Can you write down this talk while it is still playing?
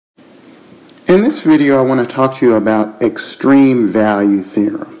In this video, I want to talk to you about extreme value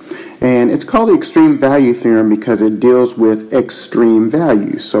theorem. And it's called the extreme value theorem because it deals with extreme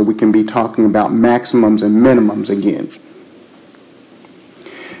values. So we can be talking about maximums and minimums again.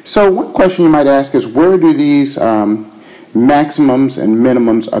 So one question you might ask is, where do these maximums and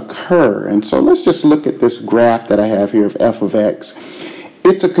minimums occur? And so let's just look at this graph that I have here of f of x.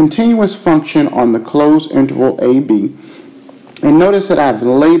 It's a continuous function on the closed interval AB. And notice that I've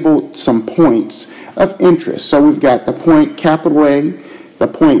labeled some points of interest. So we've got the point capital A, the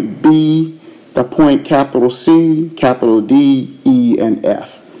point B, the point capital C, capital D, E, and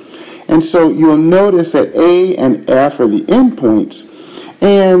F. And so you'll notice that A and F are the endpoints,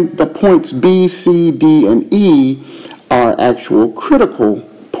 and the points B, C, D, and E are actual critical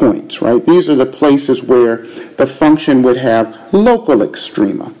points, right? These are the places where the function would have local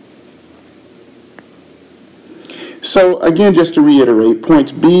extrema. So again, just to reiterate,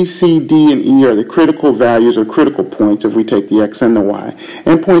 points B, C, D, and E are the critical values or critical points if we take the x and the y.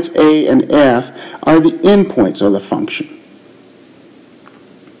 And points A and F are the endpoints of the function.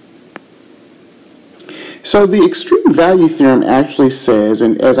 So the extreme value theorem actually says,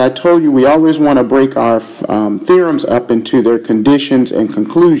 and as I told you, we always want to break our theorems up into their conditions and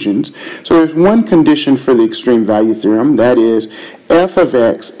conclusions. So there's one condition for the extreme value theorem, that is f of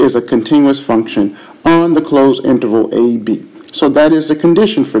x is a continuous function on the closed interval AB. So that is the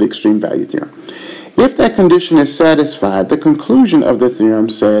condition for the extreme value theorem. If that condition is satisfied, the conclusion of the theorem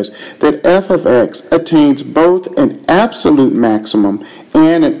says that f of x attains both an absolute maximum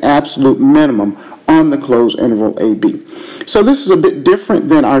and an absolute minimum on the closed interval AB. So this is a bit different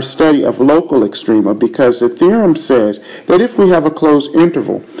than our study of local extrema, because the theorem says that if we have a closed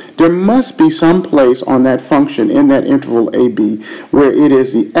interval, there must be some place on that function in that interval AB where it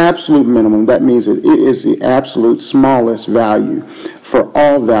is the absolute minimum. That means that it is the absolute smallest value for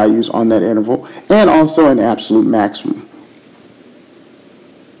all values on that interval, and also an absolute maximum.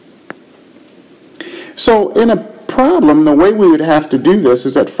 So in a problem, the way we would have to do this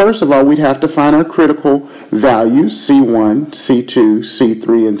is that first of all, we'd have to find our critical values, C1, C2,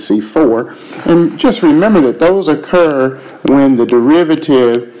 C3, and C4. And just remember that those occur when the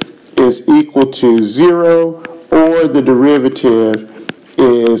derivative is equal to 0 or the derivative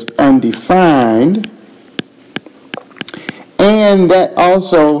is undefined. And that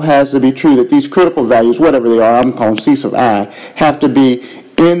also has to be true that these critical values, whatever they are, I'm calling C sub I, have to be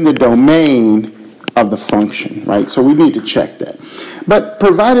in the domain of the function, right? So we need to check that. But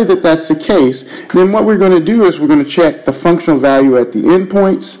provided that that's the case, then what we're going to do is we're going to check the functional value at the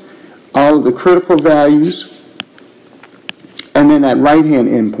endpoints, all of the critical values, and then that right-hand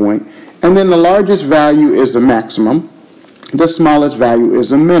endpoint. And then the largest value is the maximum. The smallest value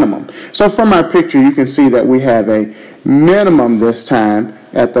is the minimum. So from our picture, you can see that we have a minimum this time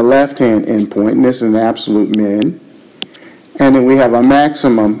at the left-hand endpoint, and this is an absolute min. And then we have a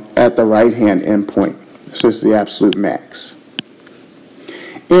maximum at the right-hand endpoint. So this is the absolute max.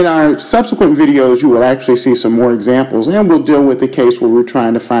 In our subsequent videos, you will actually see some more examples, and we'll deal with the case where we're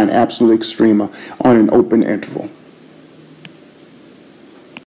trying to find absolute extrema on an open interval.